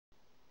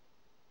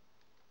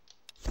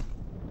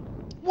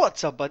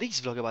What's up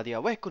buddies, vlog buddy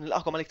għawek, kun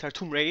il-għakom għal-iktar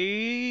Tomb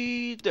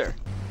Raider.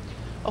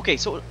 Okay,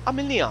 so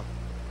għamilnija.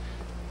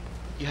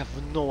 You have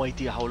no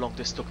idea how long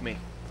this took me.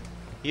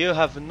 You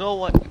have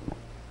no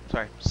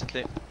Sorry,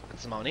 sitli,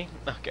 tismawni?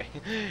 Okay.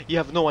 You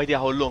have no idea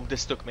how long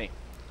this took me.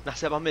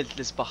 Naħseb għamilt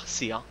l-isbaħ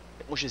sija,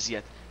 mux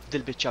iżjed,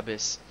 dil-bicċa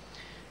bis.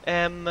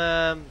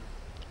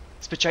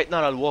 Spiċċajt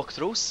nara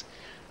l-walkthroughs,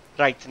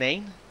 rajt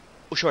nejn,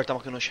 u xorta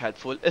ma kienux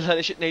helpful.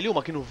 Il-ħani xitnej li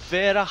huma kienu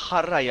vera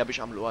ħarrajja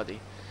biex għamlu għadi.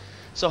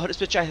 So,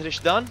 spiċċajt rix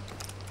dan,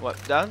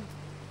 waqt dan,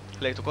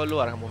 ħlejtu kollu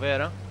għara kamu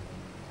vera.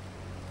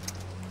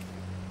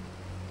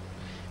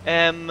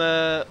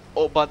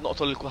 U bad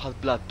noqtol il-kulħad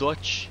blood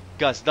dodge,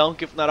 gas down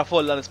kif nara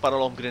folla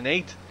nisparalhom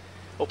grenade,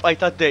 u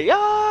bqajt għaddej,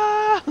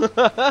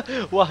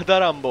 waħda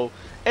Rambo.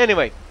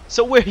 Anyway,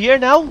 so we're here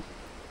now.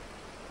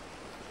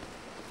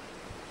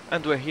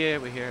 And we're here.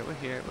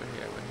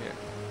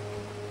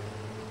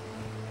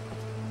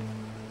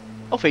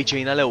 U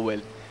fejġejna l-ewwel.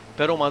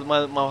 Pero ma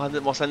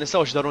wasal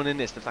nistawx darun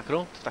in-nies,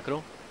 tiftakru?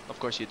 Of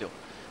course you do.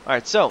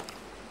 Alright, so.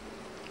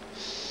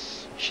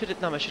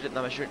 Xirrit namel,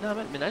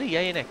 minna li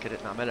jajnek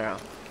irrit namel, ra.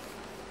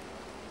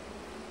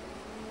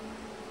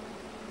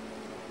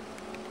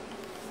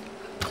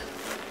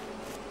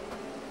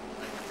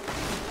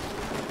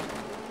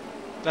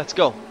 Let's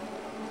go.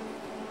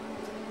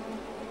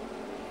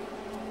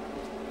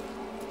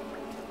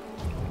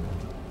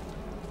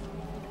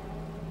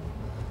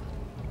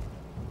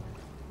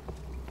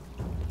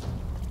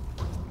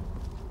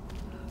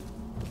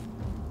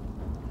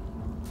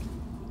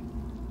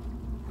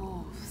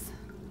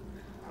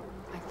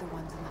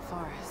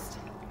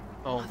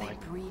 Oh my. Are they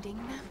breeding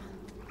them?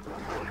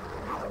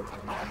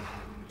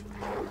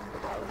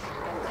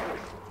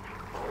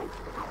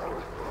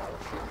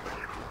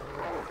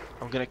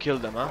 I'm gonna kill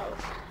them, huh?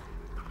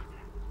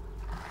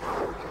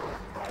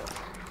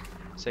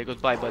 Say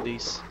goodbye,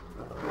 buddies.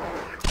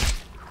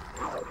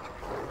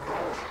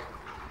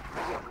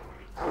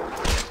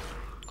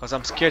 Cause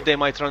I'm scared they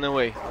might run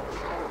away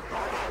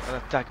and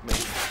attack me.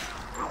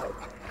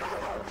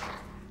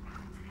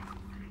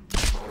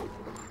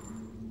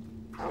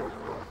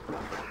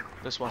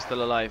 This one's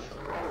still alive.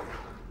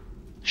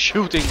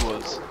 Shooting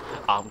wolves.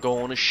 I'm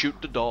gonna shoot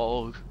the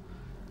dog.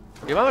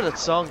 You remember that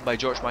song by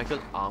George Michael?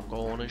 I'm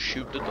gonna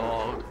shoot the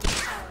dog.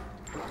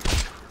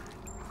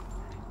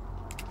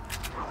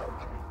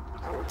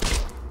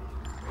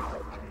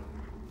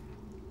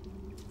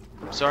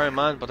 I'm sorry,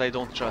 man, but I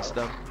don't trust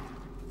them.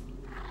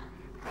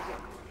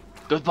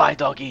 Goodbye,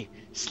 doggy.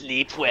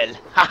 Sleep well.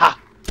 Haha.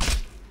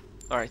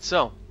 Alright,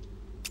 so.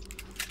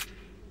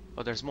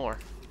 Oh, there's more.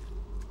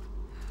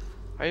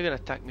 Are you gonna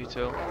attack me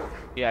too?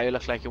 Yeah, you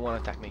look like you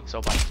wanna attack me,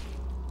 so bye.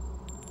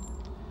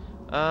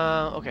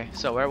 Okay,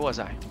 so where was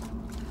I?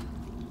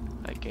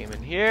 I came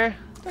in here.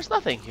 There's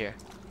nothing here.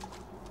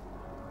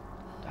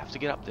 I have to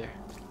get up there.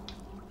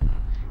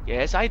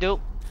 Yes, I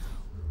do.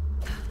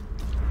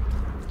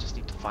 Just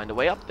need to find a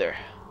way up there.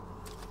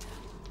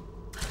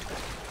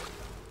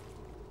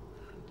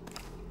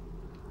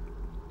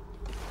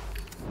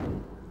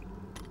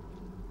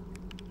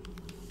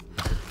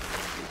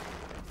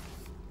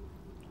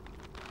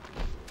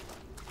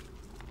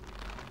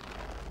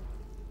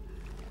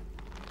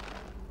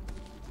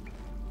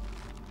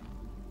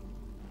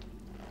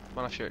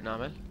 Ma nafx xirq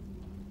nagħmel.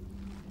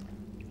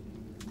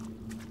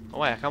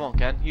 Oh yeah, come on,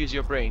 Ken. Use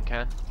your brain,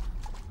 Ken.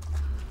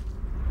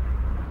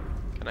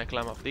 Can I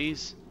climb up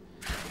these?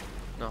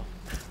 No.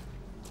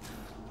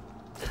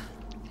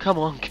 Come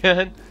on,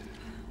 Ken.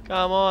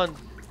 Come on.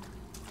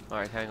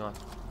 Alright, hang on.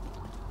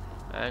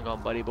 Hang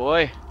on, buddy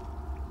boy.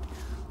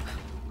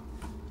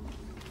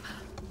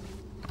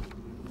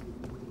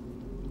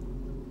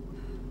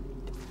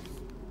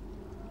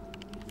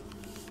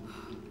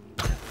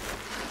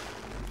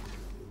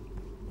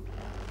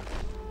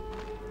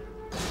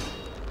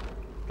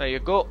 There you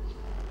go.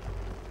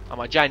 I'm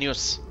a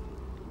genius.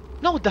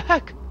 No, what the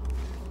heck?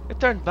 It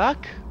turned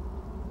back?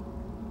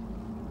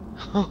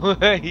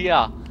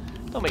 Yeah.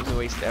 Don't make me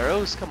waste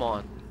arrows. Come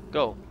on.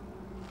 Go.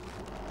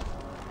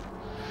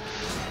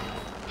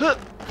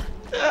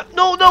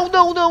 No.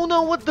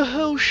 What the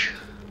hell?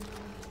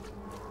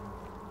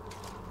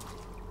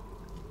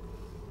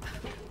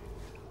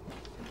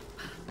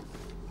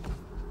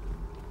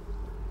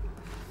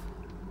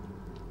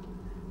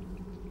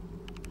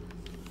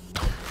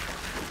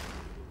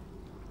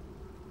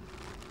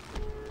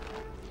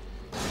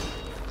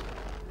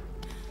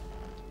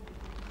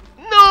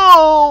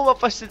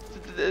 Fax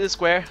the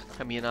square.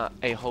 Kamina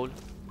a-hole.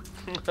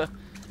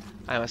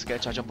 Għajma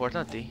sketch ħaġa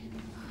importanti.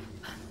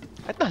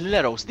 Għetna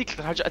l-arrows, dik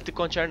ħaġa għed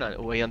tikkonċerna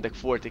u għandek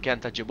 40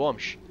 kien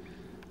taġibomx.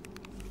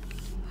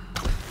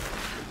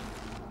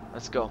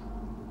 Let's go.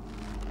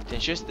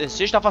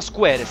 Tinsiex tafa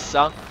square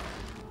issa.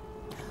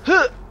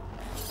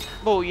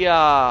 Oh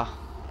yeah.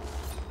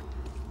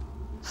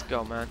 Let's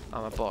go, man.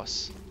 I'm a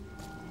boss.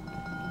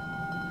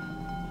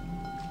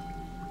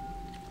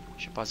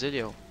 Xi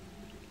puzzle.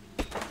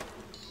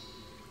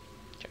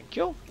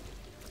 Kjo?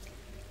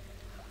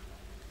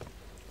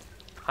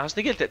 Għax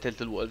digilt tiqtilt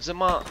il-wolves,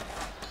 imma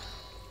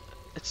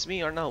It's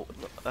me or no?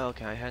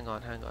 Okay, hang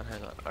on.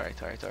 Alright.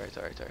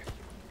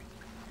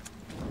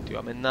 Do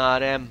I'm in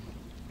narem.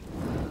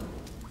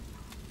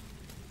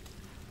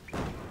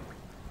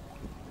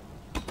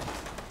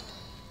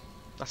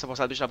 Nasib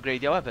wasal biex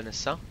upgrade your weapon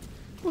issa.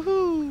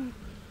 Woohoo!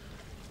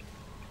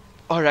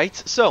 Alright,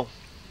 so.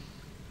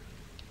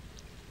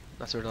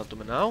 Nasir not do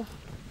now.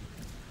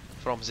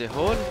 From the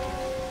hole.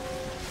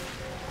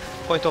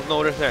 Point of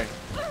no return.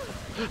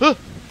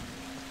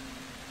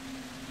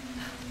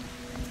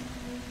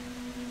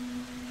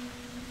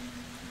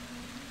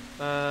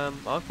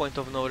 Point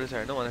of no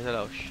return. No one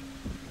allows.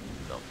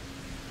 No.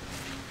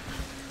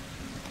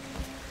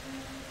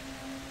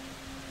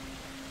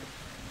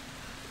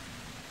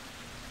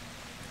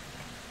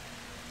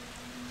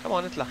 Come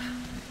on, itla.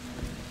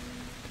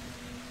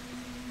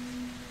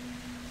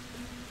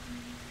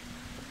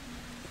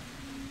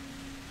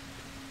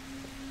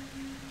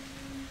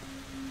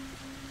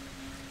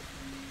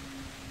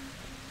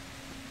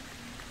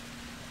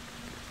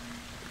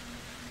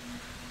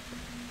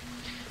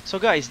 So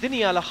guys, din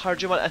hija l-aħħar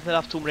ġimgħa qed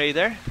nilgħab Tomb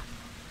Raider.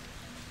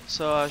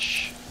 So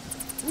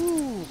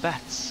ooh,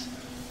 bats.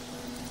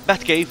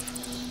 Bat cave.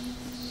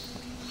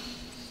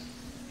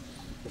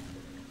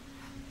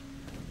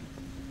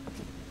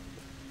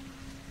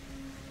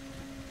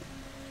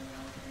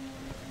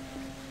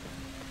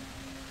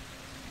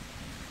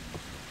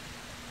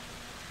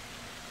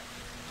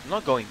 I'm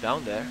not going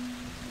down there.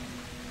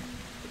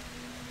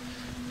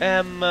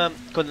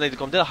 Kont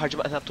ngħidilkom din l-aħħar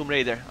ġimgħa qed nilgħab Tomb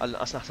Raider għal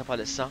naħseb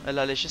bħalissa,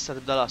 illa għaliex issa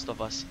tibda Last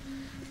of Us.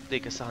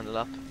 Dik issa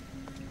ħanilab.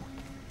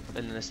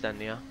 Illi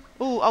nistennija.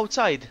 Ooh,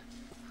 outside.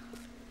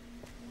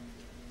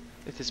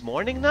 It is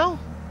morning now?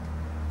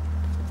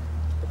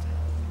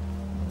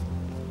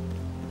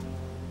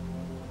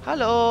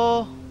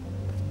 Hello!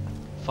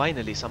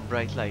 Finally, some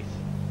bright light.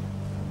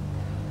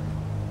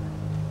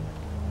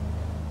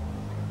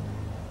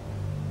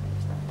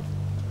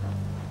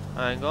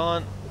 Hang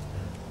on.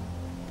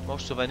 More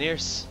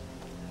souvenirs.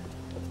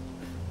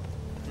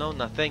 No,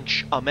 nothing.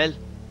 Amel.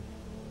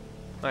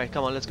 Alright,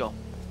 come on, let's go.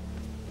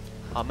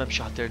 Amem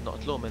xaħtir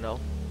noqtlu minnaw.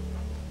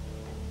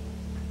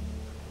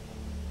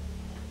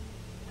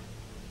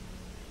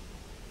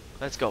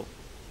 Let's go.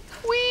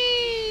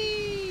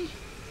 Whee!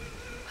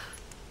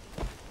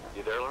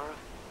 You there, Laura?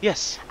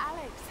 Yes.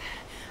 Alex,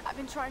 I've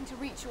been trying to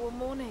reach you all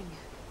morning.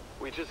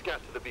 We just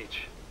got to the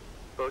beach.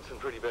 Boat's in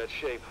pretty bad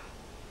shape.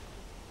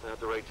 Without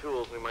the right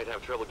tools, we might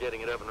have trouble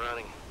getting it up and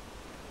running.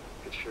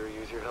 Could sure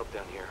use your help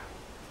down here.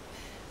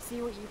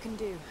 See what you can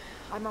do.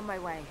 I'm on my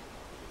way.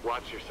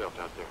 Watch yourself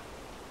out there.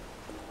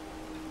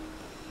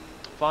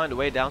 Find a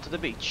way down to the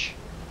beach.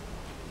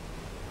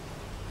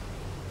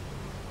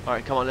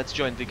 Alright, come on, let's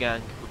join the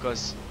gang,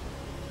 because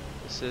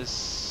this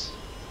is...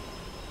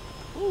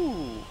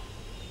 Ooh!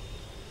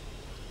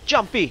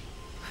 Jumpy!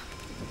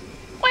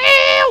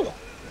 Wow!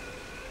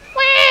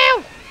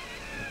 Wow!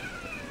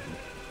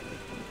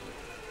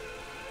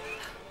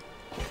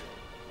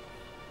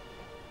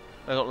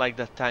 I don't like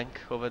that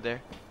tank over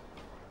there.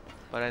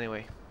 But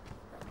anyway.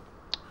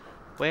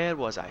 Where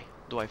was I?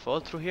 Do I fall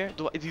through here?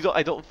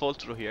 I don't fall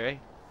through here, eh?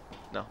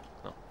 No,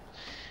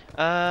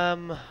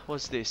 no.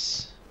 What's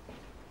this?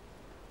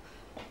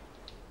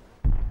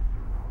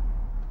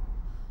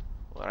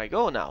 Where I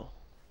go now?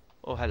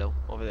 Oh, hello,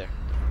 over there.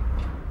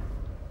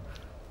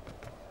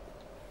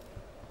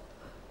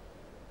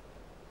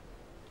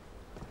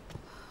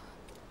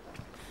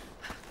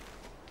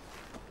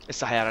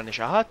 Issa ħajarani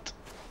xaħat.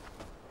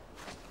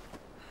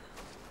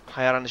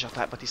 ħajarani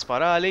xaħat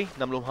tisparali,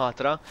 namlu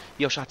mħatra,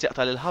 jew xaħat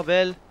jaqtal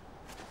il-ħabel.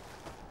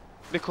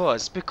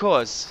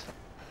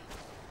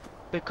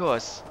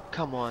 Because,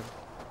 come on.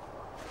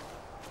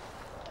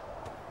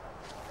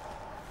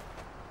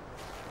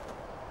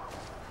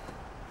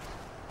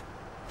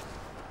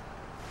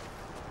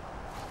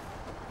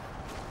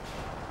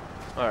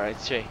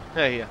 Alright, Shay.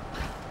 Hey, yeah.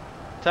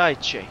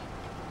 Tight, Shay.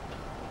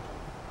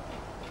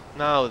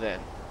 Now then.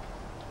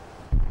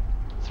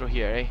 Through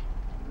here, eh?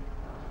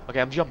 Okay,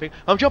 I'm jumping.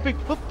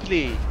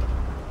 Hopefully.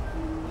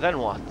 Then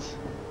what?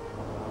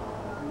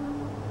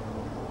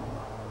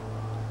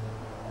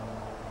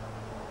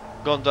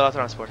 Gondola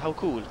transport. How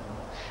cool.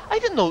 I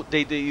didn't know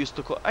they used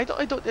to call... I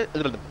don't...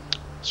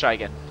 Let's try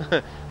again.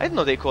 I didn't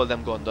know they call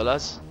them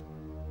gondolas.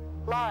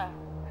 Laura,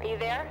 are you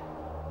there?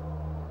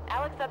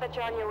 Alex said that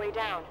you're on your way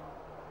down.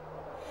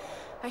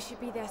 I should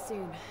be there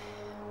soon.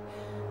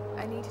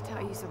 I need to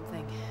tell you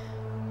something.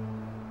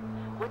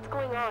 What's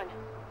going on?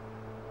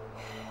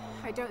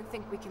 I don't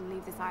think we can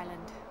leave this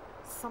island.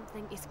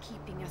 Something is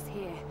keeping us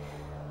here.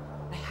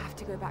 I have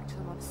to go back to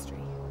the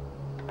monastery.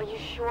 Are you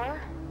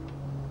sure?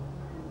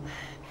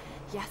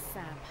 Yes,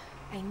 Sam.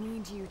 I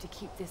need you to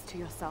keep this to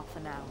yourself for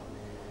now.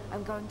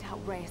 I'm going to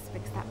help Reyes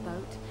fix that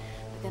boat,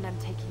 but then I'm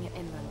taking it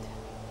inland.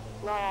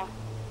 Laura,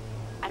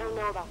 I don't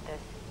know about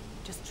this.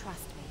 Just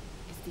trust me.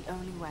 It's the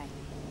only way.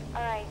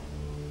 All right.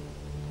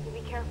 You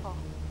be careful.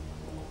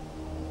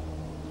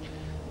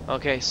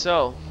 Okay,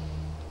 so...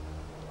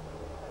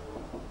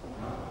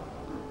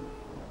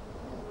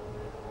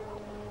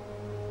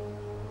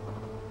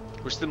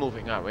 We're still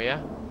moving, aren't we,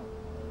 yeah?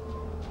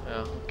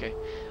 Yeah, okay.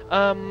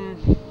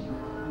 I'm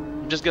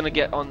just gonna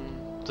get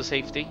on to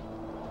safety.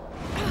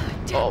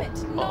 Damn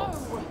it, no!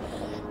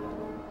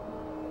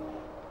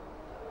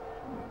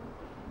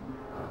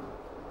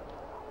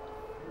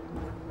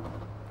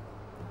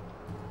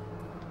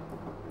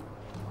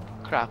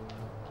 Crap.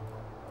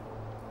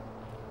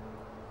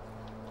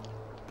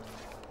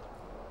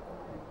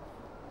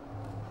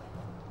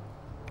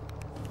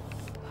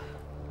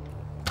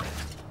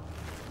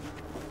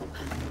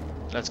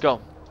 Let's go.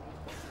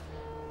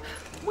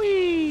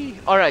 Whee!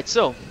 Alright,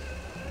 so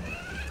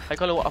I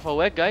call it a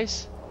weg,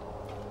 guys.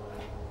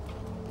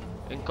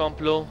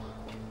 Inkomplu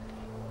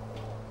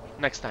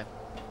next time.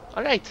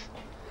 Alright.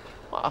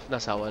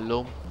 Waqafna sawa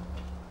l-lum.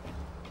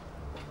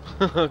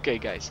 Okay,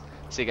 guys.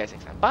 See you guys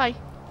next time.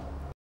 Bye!